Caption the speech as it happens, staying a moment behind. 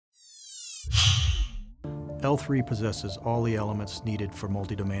L3 possesses all the elements needed for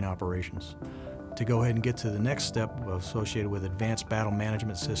multi-domain operations. To go ahead and get to the next step associated with advanced battle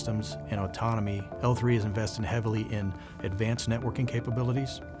management systems and autonomy, L3 is investing heavily in advanced networking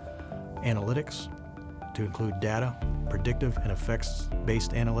capabilities, analytics, to include data, predictive and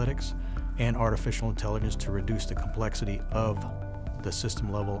effects-based analytics, and artificial intelligence to reduce the complexity of the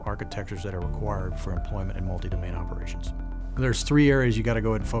system-level architectures that are required for employment in multi-domain operations. There's three areas you got to go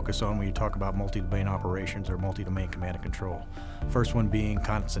ahead and focus on when you talk about multi-domain operations or multi-domain command and control. First one being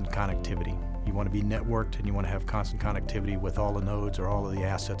constant connectivity. You want to be networked and you want to have constant connectivity with all the nodes or all of the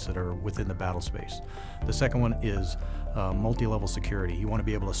assets that are within the battle space. The second one is multi-level security. You want to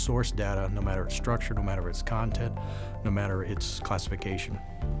be able to source data no matter its structure, no matter its content, no matter its classification.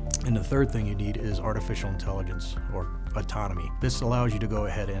 And the third thing you need is artificial intelligence or autonomy. This allows you to go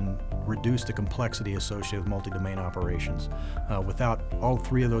ahead and reduce the complexity associated with multi-domain operations. Without all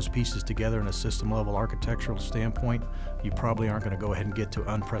three of those pieces together in a system-level architectural standpoint, you probably aren't going to go ahead and get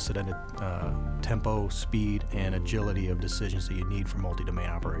to unprecedented tempo, speed, and agility of decisions that you need for multi-domain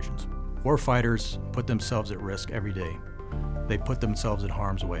operations. Warfighters put themselves at risk every day. They put themselves in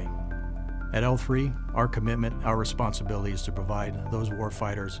harm's way. At L3, our commitment, our responsibility is to provide those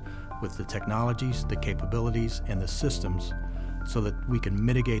warfighters with the technologies, the capabilities, and the systems so that we can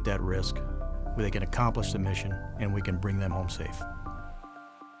mitigate that risk, they can accomplish the mission, and we can bring them home safe.